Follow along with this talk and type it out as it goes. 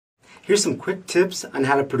Here's some quick tips on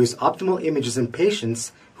how to produce optimal images in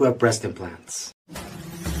patients who have breast implants.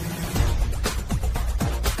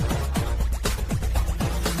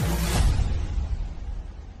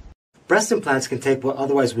 Breast implants can take what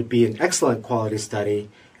otherwise would be an excellent quality study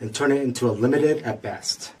and turn it into a limited at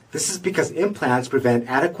best. This is because implants prevent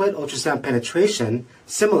adequate ultrasound penetration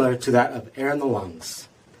similar to that of air in the lungs.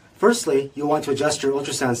 Firstly, you'll want to adjust your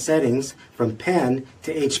ultrasound settings from pen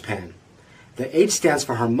to H-pen. The H stands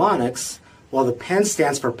for harmonics, while the pen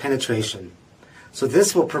stands for penetration. So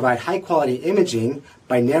this will provide high-quality imaging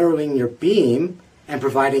by narrowing your beam and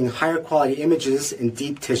providing higher quality images in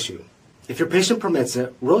deep tissue. If your patient permits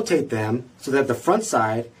it, rotate them so that the front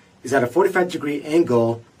side is at a 45-degree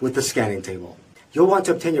angle with the scanning table. You'll want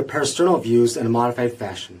to obtain your parasternal views in a modified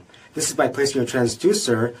fashion. This is by placing your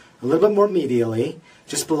transducer a little bit more medially,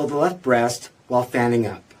 just below the left breast, while fanning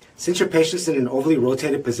up. Since your patient's in an overly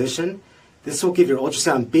rotated position, this will give your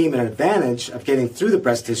ultrasound beam an advantage of getting through the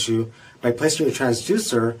breast tissue by placing your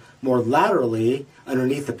transducer more laterally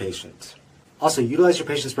underneath the patient. Also, utilize your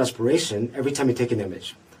patient's respiration every time you take an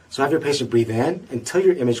image. So have your patient breathe in until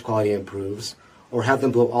your image quality improves, or have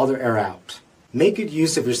them blow all their air out. Make good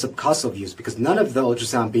use of your subcostal views because none of the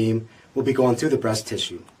ultrasound beam will be going through the breast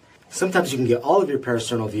tissue. Sometimes you can get all of your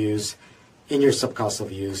parasternal views in your subcostal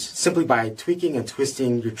views simply by tweaking and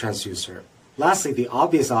twisting your transducer. Lastly, the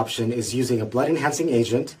obvious option is using a blood-enhancing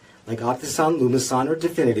agent like Optison, Lumison, or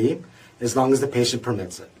Definity, as long as the patient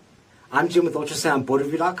permits it. I'm Jim with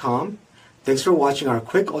ultrasoundboardreview.com. Thanks for watching our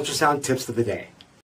quick ultrasound tips of the day.